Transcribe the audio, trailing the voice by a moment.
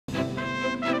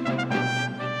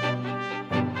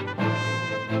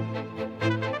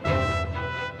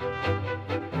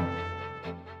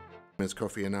As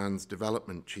Kofi Annan's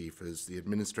development chief, as the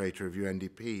administrator of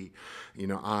UNDP,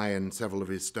 I and several of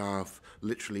his staff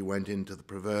literally went into the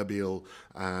proverbial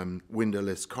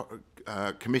windowless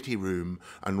committee room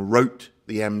and wrote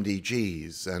the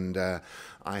MDGs. And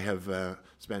I have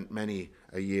spent many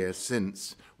a year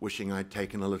since wishing I'd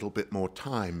taken a little bit more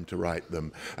time to write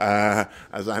them,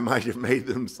 as I might have made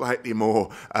them slightly more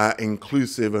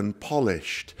inclusive and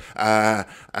polished.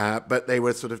 But they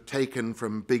were sort of taken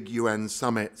from big UN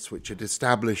summits which had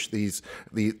established these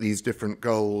different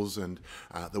goals, and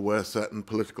there were certain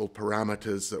political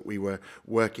parameters that we were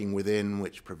working within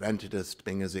which prevented us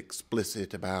being as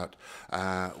explicit about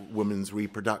women's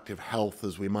reproductive health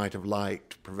as we might have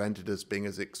liked, prevented us being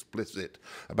as explicit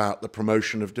about the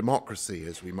promotion of democracy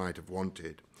as we might have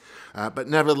wanted. But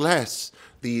nevertheless,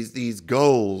 these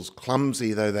goals,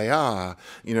 clumsy though they are,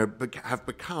 have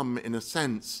become, in a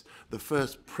sense, the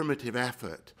first primitive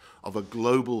effort of a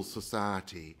global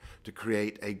society to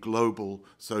create a global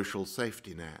social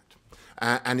safety net.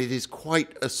 And it is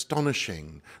quite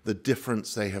astonishing the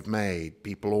difference they have made.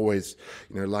 People always,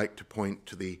 like to point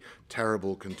to the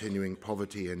terrible continuing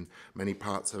poverty in many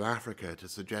parts of Africa to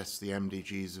suggest the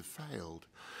MDGs have failed.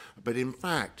 But in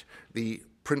fact, the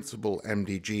principal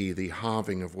MDG, the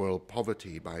halving of world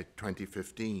poverty by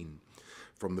 2015,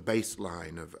 from the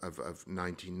baseline of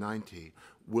 1990,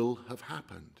 will have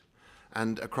happened.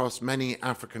 And across many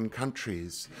African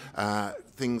countries,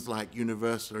 things like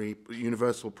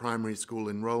universal primary school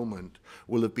enrollment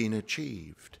will have been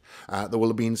achieved. There will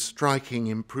have been striking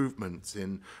improvements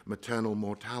in maternal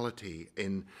mortality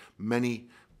in many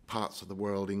parts of the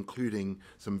world, including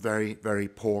some very, very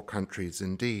poor countries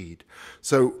indeed.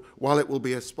 So while it will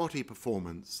be a spotty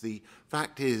performance, the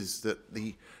fact is that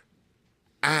the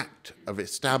act of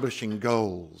establishing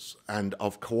goals and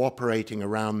of cooperating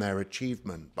around their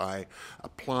achievement by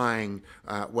applying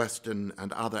Western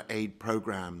and other aid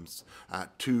programs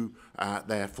to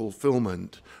their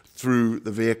fulfillment through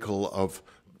the vehicle of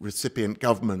recipient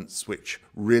governments which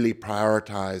really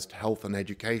prioritized health and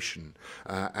education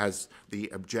as the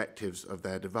objectives of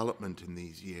their development in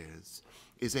these years,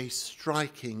 is a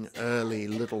striking, early,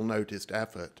 little-noticed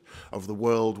effort of the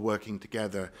world working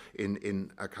together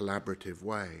in a collaborative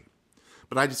way.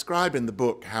 But I describe in the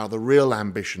book how the real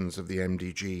ambitions of the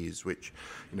MDGs, which,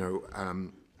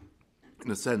 in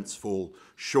a sense, fall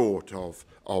short of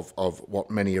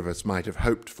what many of us might have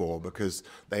hoped for, because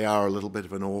they are a little bit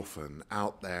of an orphan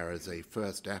out there as a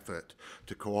first effort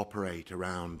to cooperate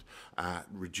around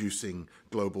reducing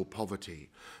global poverty.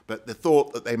 But the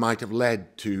thought that they might have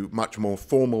led to much more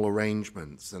formal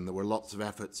arrangements, and there were lots of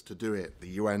efforts to do it, the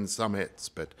UN summits,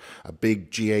 but a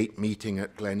big G8 meeting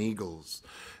at Gleneagles.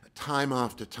 Time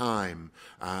after time,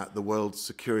 the world's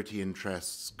security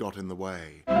interests got in the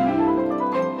way.